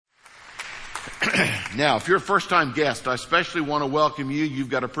Now, if you're a first-time guest, I especially want to welcome you. You've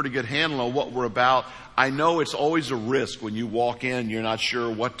got a pretty good handle on what we're about. I know it's always a risk when you walk in. You're not sure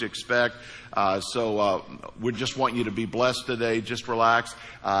what to expect. So we just want you to be blessed today. Just relax.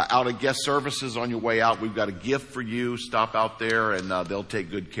 Out of guest services on your way out, we've got a gift for you. Stop out there and they'll take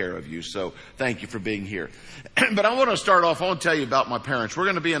good care of you. So thank you for being here. But I want to start off, I want to tell you about my parents. We're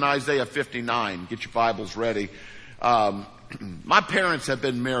going to be in Isaiah 59. Get your Bibles ready. My parents have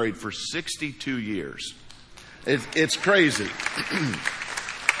been married for 62 years. It's crazy.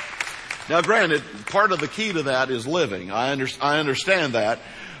 Now, granted, part of the key to that is living. I understand that.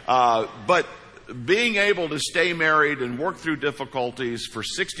 But being able to stay married and work through difficulties for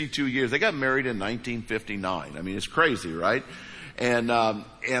 62 years, they got married in 1959. I mean, it's crazy, right? And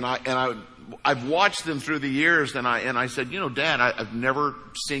I've watched them through the years, and I said, Dad, I've never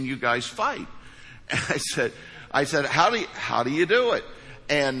seen you guys fight. And I said, how do you do it?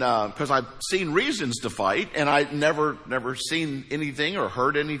 And, cause I've seen reasons to fight, and I'd never seen anything or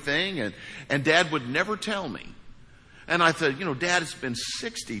heard anything, and Dad would never tell me. And I said, Dad, it's been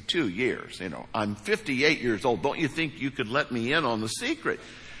 62 years. I'm 58 years old. Don't you think you could let me in on the secret?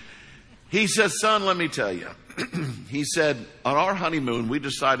 He says, son, let me tell you. He said, on our honeymoon, we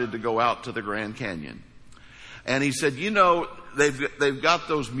decided to go out to the Grand Canyon. And he said, they've got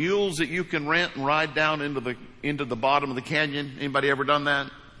those mules that you can rent and ride down into the bottom of the canyon. Anybody ever done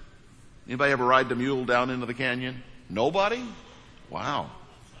that? Anybody ever ride the mule down into the canyon? Nobody? Wow.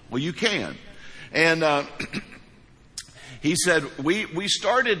 Well, you can. And, he said, we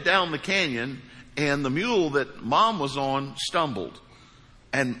started down the canyon, and the mule that Mom was on stumbled.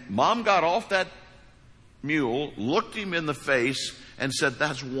 And Mom got off that mule, looked him in the face, and said,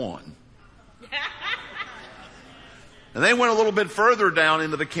 that's one. And they went a little bit further down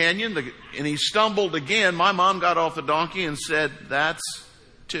into the canyon, and he stumbled again. My mom got off the donkey and said, that's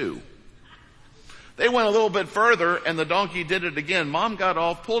two. They went a little bit further, and the donkey did it again. Mom got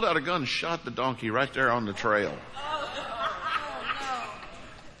off, pulled out a gun, and shot the donkey right there on the trail.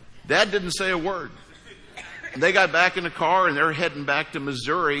 Dad didn't say a word. They got back in the car, and they're heading back to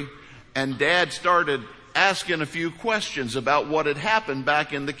Missouri, and Dad started asking a few questions about what had happened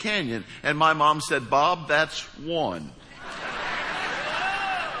back in the canyon. And my mom said, Bob, that's one.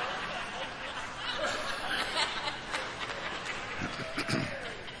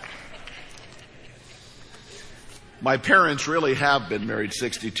 My parents really have been married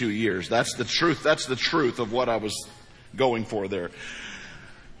 62 years. That's the truth. That's the truth of what I was going for there.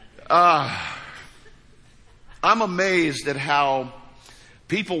 I'm amazed at how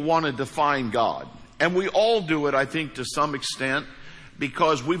people want to define God. And we all do it, I think, to some extent,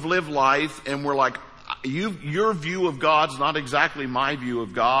 because we've lived life and we're like, your view of God's not exactly my view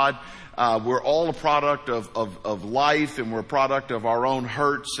of God. We're all a product of life, and we're a product of our own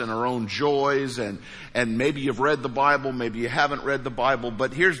hurts and our own joys. And maybe you've read the Bible, maybe you haven't read the Bible,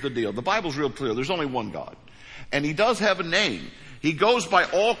 but here's the deal. The Bible's real clear. There's only one God. And He does have a name. He goes by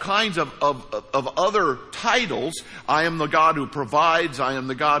all kinds of other titles. I am the God who provides. I am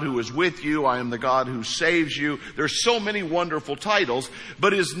the God who is with you. I am the God who saves you. There's so many wonderful titles,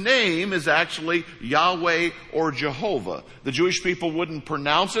 but His name is actually Yahweh or Jehovah. The Jewish people wouldn't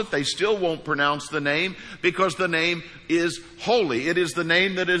pronounce it. They still won't pronounce the name because the name is holy. It is the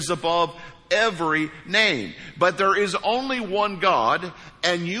name that is above every name. But there is only one God,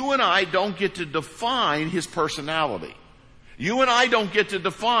 and you and I don't get to define His personality. You and I don't get to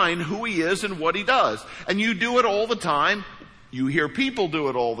define who He is and what He does. And you do it all the time. You hear people do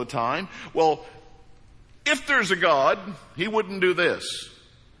it all the time. Well, if there's a God, He wouldn't do this.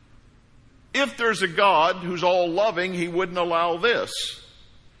 If there's a God who's all loving, He wouldn't allow this.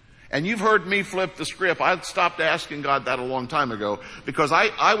 And you've heard me flip the script. I stopped asking God that a long time ago because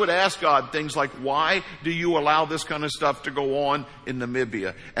I would ask God things like, why do you allow this kind of stuff to go on in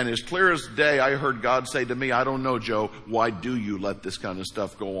Namibia? And as clear as day, I heard God say to me, I don't know, Joe, why do you let this kind of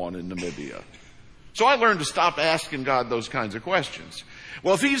stuff go on in Namibia? So I learned to stop asking God those kinds of questions.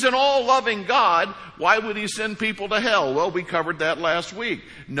 Well, if He's an all-loving God, why would He send people to hell? Well, we covered that last week.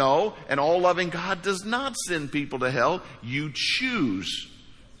 No, an all-loving God does not send people to hell. You choose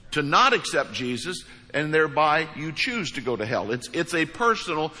to not accept Jesus, and thereby you choose to go to hell. It's a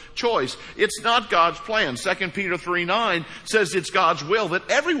personal choice. It's not God's plan. 2 Peter 3:9 says it's God's will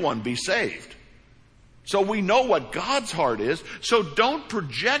that everyone be saved. So we know what God's heart is, so don't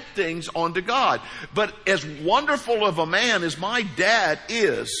project things onto God. But as wonderful of a man as my dad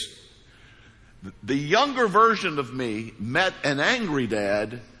is, the younger version of me met an angry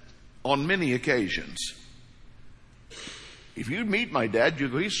dad on many occasions. If you meet my dad, you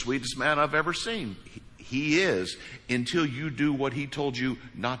go, he's the sweetest man I've ever seen. He is, until you do what he told you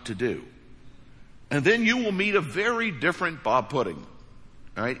not to do. And then you will meet a very different Bob Pudding.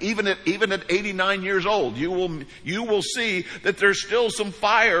 All right? Even at 89 years old, you will see that there's still some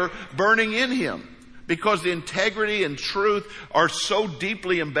fire burning in him. Because the integrity and truth are so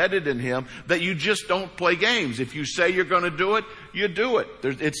deeply embedded in him that you just don't play games. If you say you're going to do it, you do it.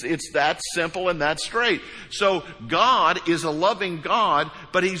 It's that simple and that straight. So God is a loving God,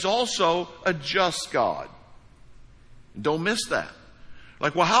 but He's also a just God. Don't miss that.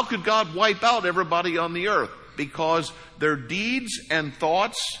 Like, well, how could God wipe out everybody on the earth? Because their deeds and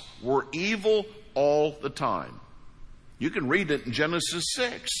thoughts were evil all the time. You can read it in Genesis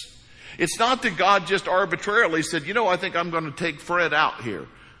 6. It's not that God just arbitrarily said, I think I'm going to take Fred out here.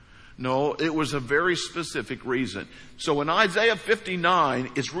 No, it was a very specific reason. So in Isaiah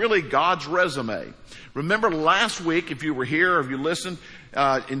 59, it's really God's resume. Remember last week, if you were here or if you listened,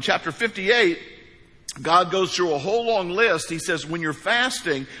 in chapter 58, God goes through a whole long list. He says, when you're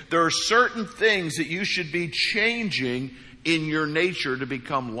fasting, there are certain things that you should be changing in your nature to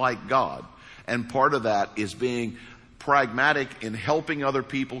become like God. And part of that is being pragmatic in helping other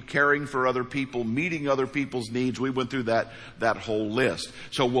people, caring for other people, meeting other people's needs. We went through that whole list.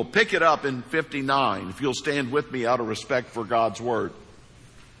 So we'll pick it up in 59, if you'll stand with me out of respect for God's Word.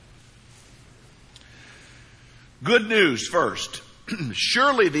 Good news first.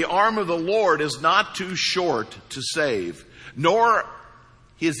 Surely the arm of the Lord is not too short to save, nor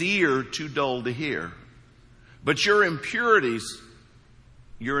His ear too dull to hear. But your impurities,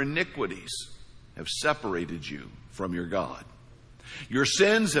 your iniquities have separated you from your God. Your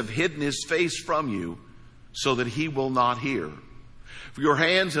sins have hidden His face from you so that He will not hear. For your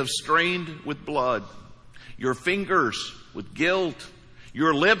hands have strained with blood, your fingers with guilt.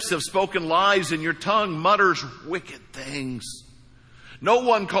 Your lips have spoken lies and your tongue mutters wicked things. No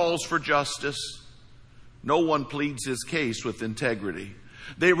one calls for justice. No one pleads his case with integrity.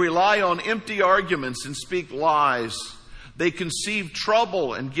 They rely on empty arguments and speak lies. They conceive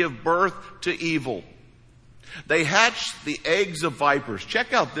trouble and give birth to evil. They hatch the eggs of vipers.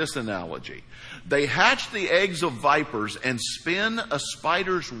 Check out this analogy. They hatch the eggs of vipers and spin a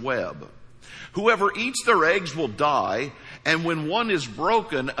spider's web. Whoever eats their eggs will die, and when one is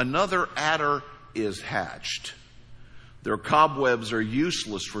broken, another adder is hatched. Their cobwebs are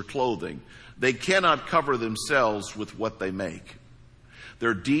useless for clothing. They cannot cover themselves with what they make.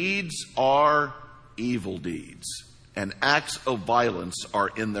 Their deeds are evil deeds, and acts of violence are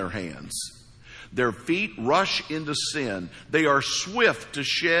in their hands. Their feet rush into sin. They are swift to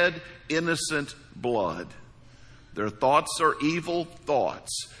shed innocent blood. Their thoughts are evil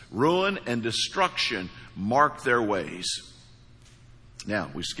thoughts. Ruin and destruction mark their ways. Now,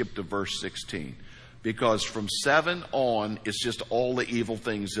 we skip to verse 16. Because from 7 on, it's just all the evil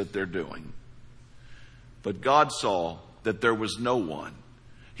things that they're doing. But God saw that there was no one.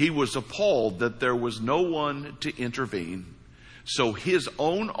 He was appalled that there was no one to intervene. So His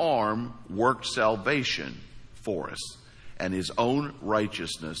own arm worked salvation for us, and His own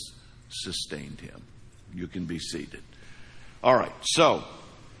righteousness sustained Him. You can be seated. All right, so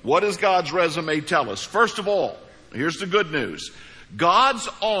what does God's resume tell us? First of all, here's the good news. God's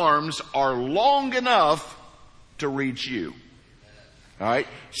arms are long enough to reach you. All right?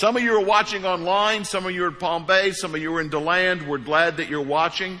 Some of you are watching online. Some of you are at Palm Bay. Some of you are in DeLand. We're glad that you're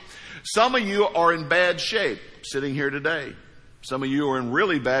watching. Some of you are in bad shape sitting here today. Some of you are in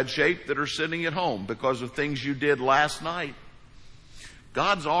really bad shape that are sitting at home because of things you did last night.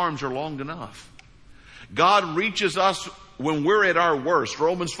 God's arms are long enough. God reaches us when we're at our worst.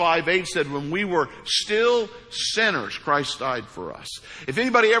 Romans 5:8 said, when we were still sinners, Christ died for us. If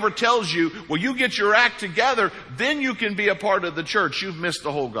anybody ever tells you, well, you get your act together, then you can be a part of the church, you've missed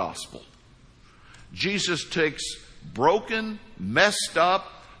the whole gospel. Jesus takes broken, messed up,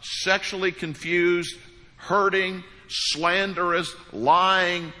 sexually confused, hurting, slanderous,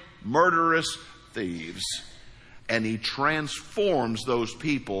 lying, murderous thieves, and He transforms those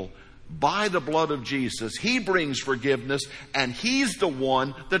people by the blood of Jesus. He brings forgiveness, and He's the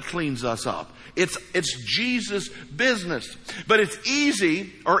one that cleans us up. It's Jesus' business. But it's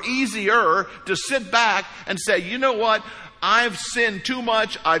easy or easier to sit back and say, you know what? I've sinned too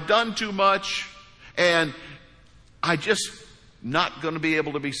much. I've done too much. And I just not going to be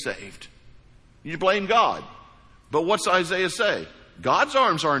able to be saved. You blame God. But what's Isaiah say? God's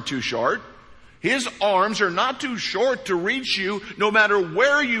arms aren't too short. His arms are not too short to reach you no matter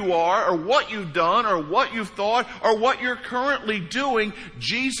where you are or what you've done or what you've thought or what you're currently doing.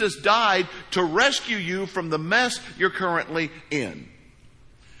 Jesus died to rescue you from the mess you're currently in.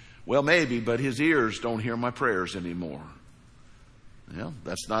 Well, maybe, but His ears don't hear my prayers anymore. Well,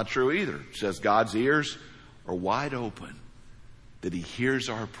 that's not true either. It says God's ears are wide open, that He hears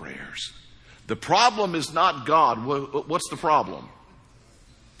our prayers. The problem is not God. What's the problem?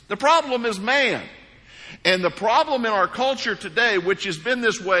 The problem is man. And the problem in our culture today, which has been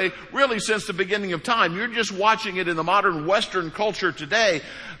this way really since the beginning of time, you're just watching it in the modern Western culture today.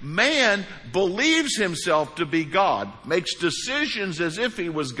 Man believes himself to be God, makes decisions as if he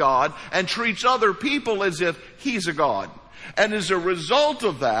was God, and treats other people as if he's a God. And as a result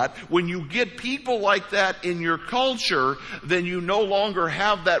of that, when you get people like that in your culture, then you no longer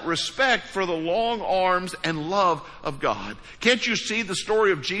have that respect for the long arms and love of God. Can't you see the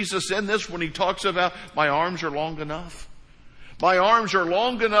story of Jesus in this when he talks about, my arms are long enough? My arms are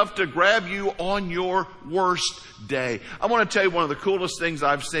long enough to grab you on your worst day. I want to tell you one of the coolest things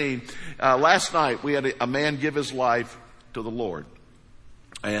I've seen. Last night we had a man give his life to the Lord.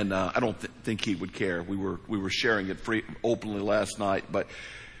 And I don't think he would care. We were sharing it openly last night. But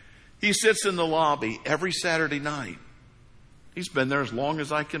he sits in the lobby every Saturday night. He's been there as long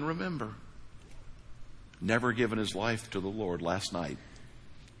as I can remember. Never given his life to the Lord. Last night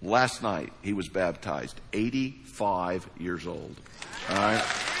he was baptized. 85 years old. All right?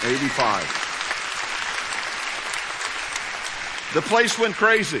 85. The place went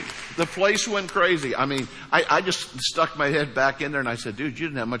crazy. The place went crazy. I mean, I just stuck my head back in there and I said, dude, you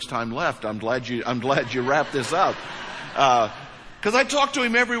didn't have much time left. I'm glad you wrapped this up. Cause I talk to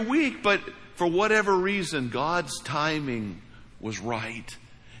him every week, but for whatever reason, God's timing was right.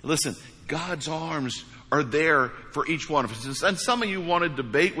 Listen, God's arms are there for each one of us. And some of you want to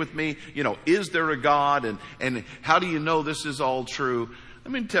debate with me, is there a God? And how do you know this is all true?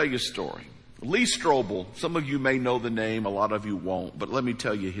 Let me tell you a story. Lee Strobel, some of you may know the name, a lot of you won't, but let me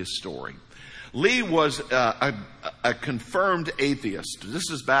tell you his story. Lee was a confirmed atheist.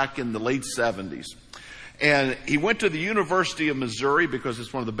 This is back in the late 70s. And he went to the University of Missouri because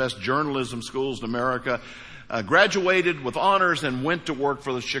it's one of the best journalism schools in America, graduated with honors and went to work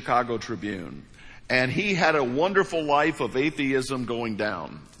for the Chicago Tribune. And he had a wonderful life of atheism going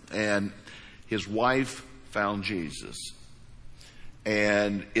down. And his wife found Jesus.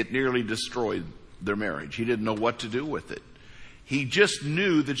 And it nearly destroyed their marriage. He didn't know what to do with it. He just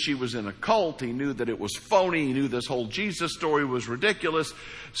knew that she was in a cult. He knew that it was phony. He knew this whole Jesus story was ridiculous.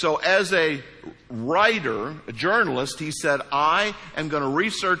 So as a writer, a journalist, he said, I am going to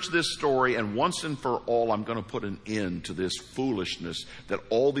research this story, and once and for all, I'm going to put an end to this foolishness that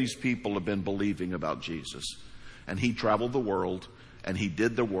all these people have been believing about Jesus. And he traveled the world, and he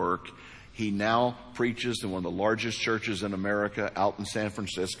did the work. He now preaches in one of the largest churches in America out in San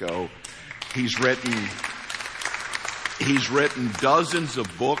Francisco. He's written dozens of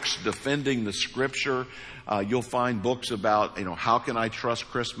books defending the scripture. You'll find books about, how can I trust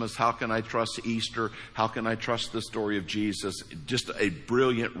Christmas? How can I trust Easter? How can I trust the story of Jesus? Just a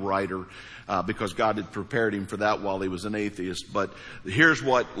brilliant writer, because God had prepared him for that while he was an atheist. But here's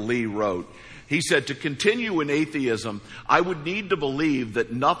what Lee wrote. He said, to continue in atheism, I would need to believe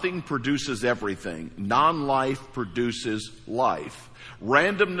that nothing produces everything. Non-life produces life.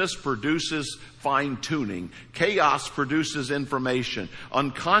 Randomness produces fine-tuning. Chaos produces information.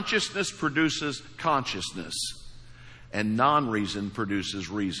 Unconsciousness produces consciousness. And non-reason produces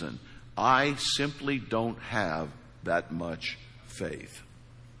reason. I simply don't have that much faith.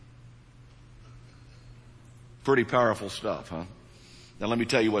 Pretty powerful stuff, huh? Now let me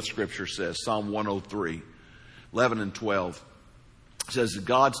tell you what Scripture says. Psalm 103, 11 and 12. It says,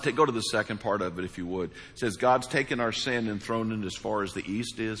 go to the second part of it if you would. It says, God's taken our sin and thrown it as far as the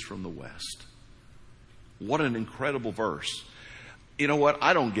east is from the west. What an incredible verse. You know what?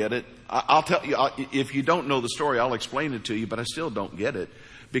 I don't get it. I'll tell you, if you don't know the story, I'll explain it to you, but I still don't get it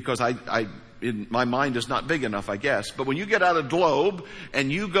because my mind is not big enough, I guess. But when you get out of globe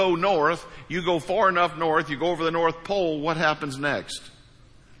and you go north, you go far enough north, you go over the North Pole, what happens next?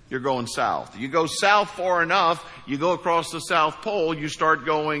 You're going south. You go south far enough, you go across the South Pole, you start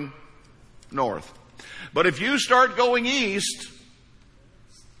going north. But if you start going east,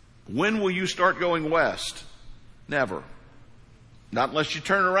 when will you start going west? Never. Not unless you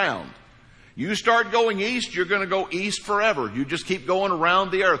turn around. You start going east, you're going to go east forever. You just keep going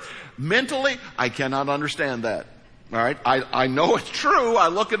around the earth. Mentally, I cannot understand that. All right. I know it's true. I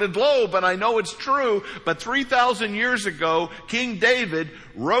look at a globe and I know it's true. But 3,000 years ago, King David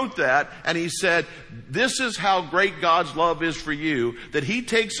wrote that and he said, this is how great God's love is for you, that he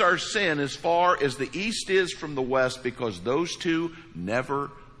takes our sin as far as the east is from the west because those two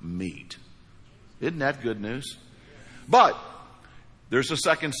never meet. Isn't that good news? But there's a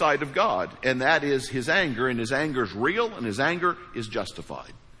second side of God, and that is his anger, and his anger is real and his anger is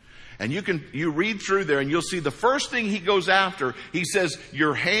justified. And you read through there and you'll see the first thing he goes after, he says,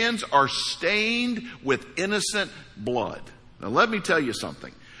 your hands are stained with innocent blood. Now let me tell you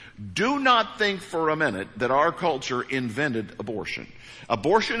something. Do not think for a minute that our culture invented abortion.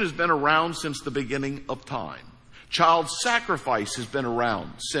 Abortion has been around since the beginning of time. Child sacrifice has been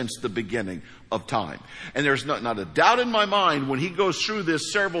around since the beginning of time. And there's not a doubt in my mind when he goes through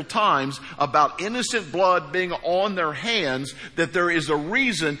this several times about innocent blood being on their hands, that there is a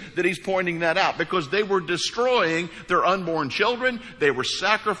reason that he's pointing that out. Because they were destroying their unborn children. They were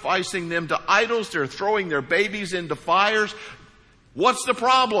sacrificing them to idols. They're throwing their babies into fires. What's the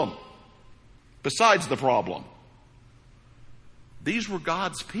problem? Besides the problem, these were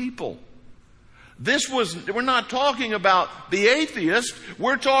God's people. We're not talking about the atheist.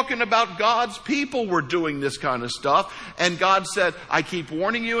 We're talking about God's people were doing this kind of stuff. And God said, I keep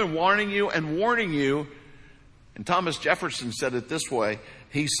warning you and warning you and warning you. And Thomas Jefferson said it this way.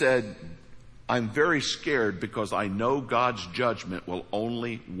 He said, I'm very scared because I know God's judgment will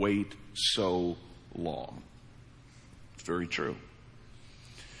only wait so long. It's very true.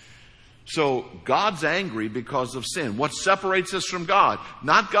 So God's angry because of sin. What separates us from God?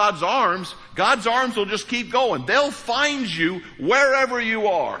 Not God's arms. God's arms will just keep going. They'll find you wherever you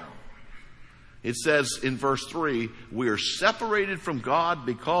are. It says in verse 3, we are separated from God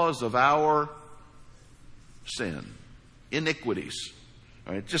because of our sin. Iniquities.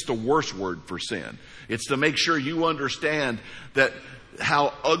 All right, just a worse word for sin. It's to make sure you understand that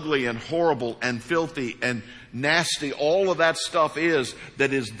how ugly and horrible and filthy and nasty all of that stuff is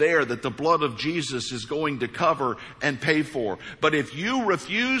that is there, that the blood of Jesus is going to cover and pay for. But if you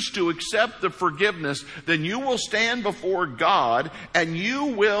refuse to accept the forgiveness, then you will stand before God and you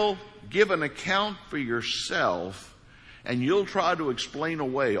will give an account for yourself, and you'll try to explain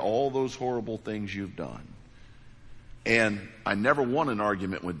away all those horrible things you've done. And I never won an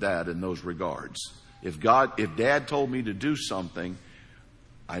argument with Dad in those regards. If Dad told me to do something,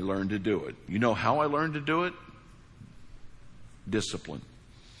 I learned to do it. You know how I learned to do it? Discipline.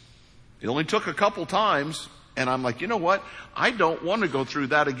 It only took a couple times, and I'm like, you know what? I don't want to go through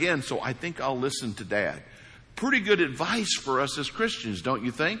that again, so I think I'll listen to Dad. Pretty good advice for us as Christians, don't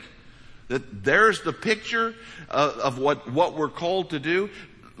you think? That there's the picture of what we're called to do.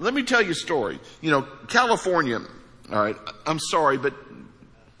 Let me tell you a story. You know, California, all right, I'm sorry, but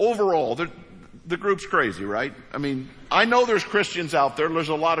overall, the group's crazy, right? I mean, I know there's Christians out there. There's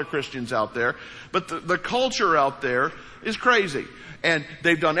a lot of Christians out there. But the culture out there is crazy. And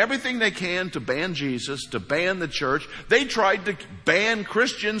they've done everything they can to ban Jesus, to ban the church. They tried to ban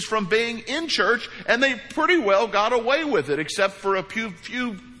Christians from being in church, and they pretty well got away with it, except for a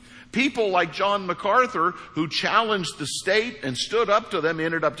few people like John MacArthur, who challenged the state and stood up to them,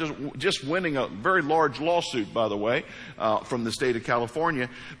 ended up just winning a very large lawsuit, by the way, from the state of California.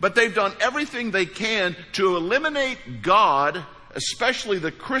 But they've done everything they can to eliminate God, especially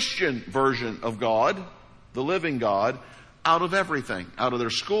the Christian version of God, the living God, out of everything, out of their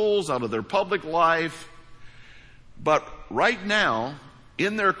schools, out of their public life. But right now,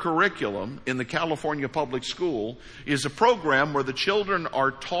 in their curriculum, in the California public school, is a program where the children are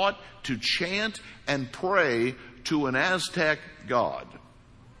taught to chant and pray to an Aztec god.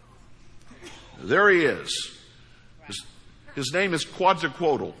 There he is. His name is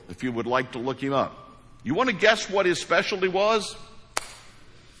Quetzalcoatl, if you would like to look him up. You want to guess what his specialty was?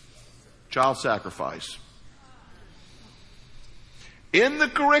 Child sacrifice. In the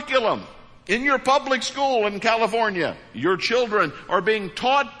curriculum, in your public school in California, your children are being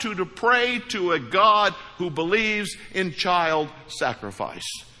taught to pray to a God who believes in child sacrifice.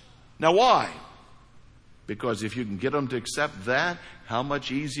 Now why? Because if you can get them to accept that, how much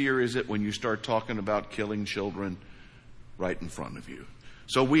easier is it when you start talking about killing children right in front of you?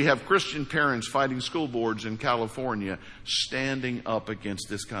 So we have Christian parents fighting school boards in California standing up against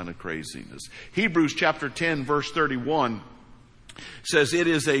this kind of craziness. Hebrews chapter 10 verse 31 says it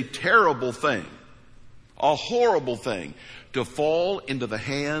is a terrible thing, a horrible thing, to fall into the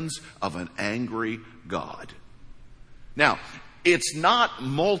hands of an angry God. Now, it's not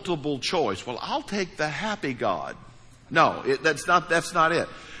multiple choice. Well, I'll take the happy God. No, that's not it.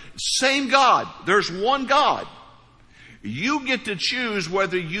 Same God. There's one God. You get to choose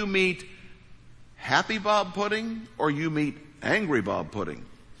whether you meet happy Bob Pudding or you meet angry Bob Pudding.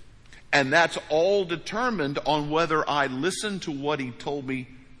 And that's all determined on whether I listen to what he told me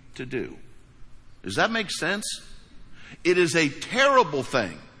to do. Does that make sense? It is a terrible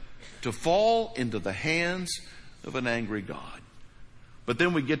thing to fall into the hands of an angry God. But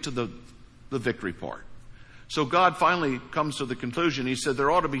then we get to the victory part. So God finally comes to the conclusion. He said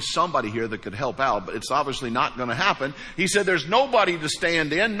there ought to be somebody here that could help out, but it's obviously not going to happen. He said there's nobody to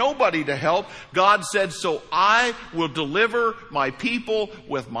stand in, nobody to help. God said, so I will deliver my people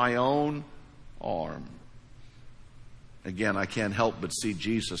with my own arm. Again, I can't help but see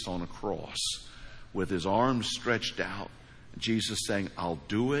Jesus on a cross with his arms stretched out. Jesus saying, I'll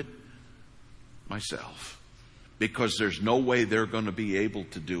do it myself. Because there's no way they're going to be able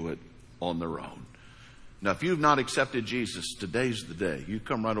to do it on their own. Now, if you've not accepted Jesus, today's the day. You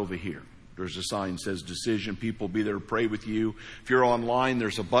come right over here. There's a sign that says decision. People will be there to pray with you. If you're online,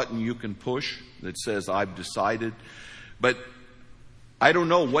 there's a button you can push that says, I've decided. But I don't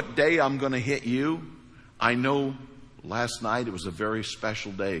know what day I'm going to hit you. I know last night it was a very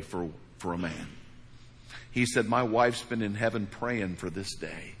special day for a man. He said, my wife's been in heaven praying for this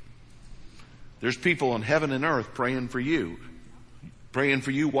day. There's people in heaven and earth praying for you. Praying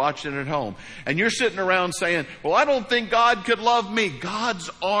for you watching at home. And you're sitting around saying, well, I don't think God could love me. God's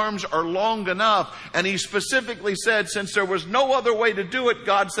arms are long enough. And he specifically said, since there was no other way to do it,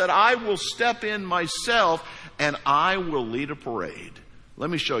 God said, I will step in myself and I will lead a parade. Let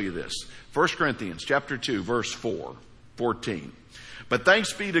me show you this. 1 Corinthians chapter 2, verse 14. But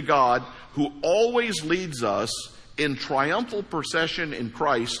thanks be to God who always leads us in triumphal procession in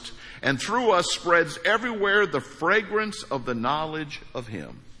Christ, and through us spreads everywhere the fragrance of the knowledge of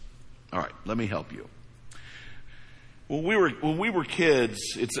him. All right, let me help you. When we were kids,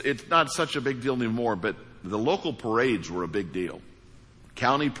 it's not such a big deal anymore, but the local parades were a big deal.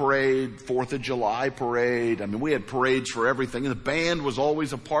 County parade, 4th of July parade. I mean, we had parades for everything. And the band was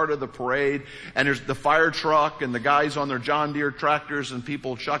always a part of the parade. And there's the fire truck and the guys on their John Deere tractors and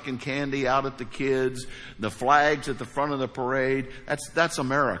people chucking candy out at the kids. The flags at the front of the parade. That's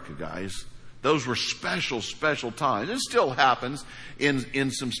America, guys. Those were special, special times. It still happens in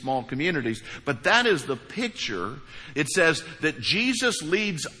some small communities. But that is the picture. It says that Jesus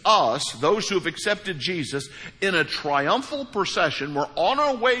leads us, those who have accepted Jesus, in a triumphal procession. We're on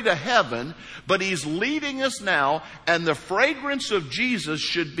our way to heaven, but he's leading us now. And the fragrance of Jesus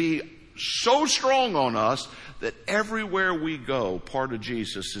should be so strong on us that everywhere we go, part of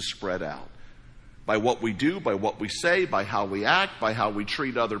Jesus is spread out. By what we do, by what we say, by how we act, by how we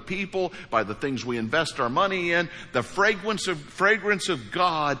treat other people, by the things we invest our money in. The fragrance of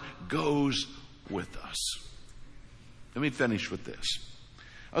God goes with us. Let me finish with this.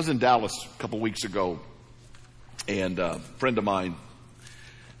 I was in Dallas a couple weeks ago, and a friend of mine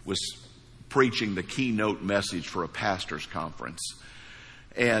was preaching the keynote message for a pastor's conference.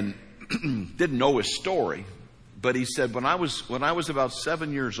 And didn't know his story, but he said, when I was about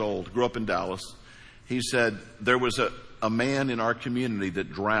 7 years old, grew up in Dallas, he said, there was a man in our community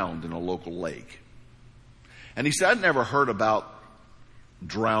that drowned in a local lake. And he said, I'd never heard about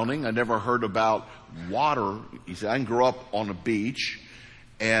drowning. I never heard about water. He said, I grew up on a beach.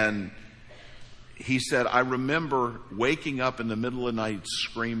 And he said, I remember waking up in the middle of the night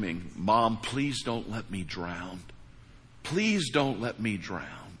screaming, Mom, please don't let me drown. Please don't let me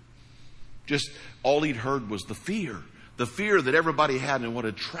drown. Just all he'd heard was the fear that everybody had, and what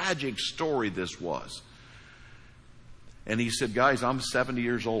a tragic story this was. And he said, guys, I'm 70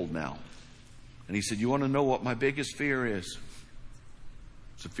 years old now. And he said, you want to know what my biggest fear is?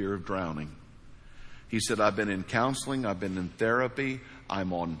 It's the fear of drowning. He said, I've been in counseling, I've been in therapy,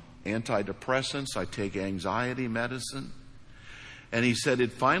 I'm on antidepressants, I take anxiety medicine. And he said,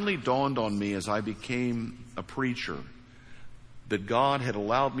 it finally dawned on me as I became a preacher that God had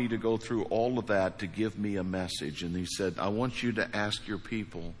allowed me to go through all of that to give me a message. And he said, I want you to ask your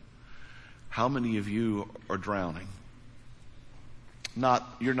people, how many of you are drowning?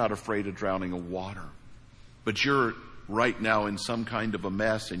 You're not afraid of drowning in water, but you're right now in some kind of a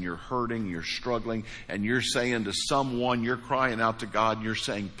mess, and you're hurting, you're struggling, and you're saying to someone, you're crying out to God, and you're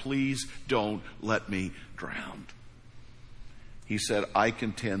saying, please don't let me drown. He said, I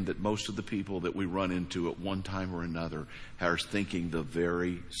contend that most of the people that we run into at one time or another are thinking the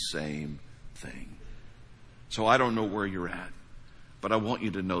very same thing. So I don't know where you're at, but I want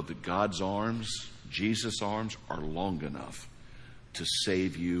you to know that God's arms, Jesus' arms, are long enough to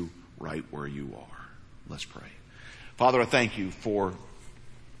save you right where you are. Let's pray. Father, I thank you for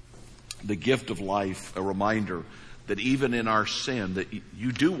the gift of life, a reminder that even in our sin, that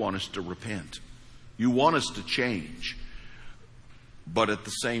you do want us to repent. You want us to change. But at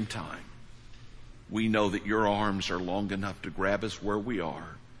the same time, we know that your arms are long enough to grab us where we are,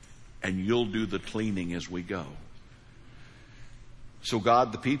 and you'll do the cleaning as we go. So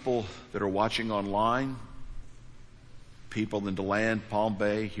God, the people that are watching online, people in DeLand, Palm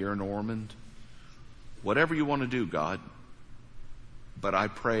Bay, here in Ormond, whatever you want to do, God, but I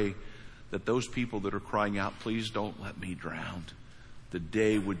pray that those people that are crying out, please don't let me drown, the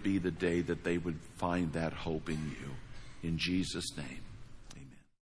day would be the day that they would find that hope in you. In Jesus' name.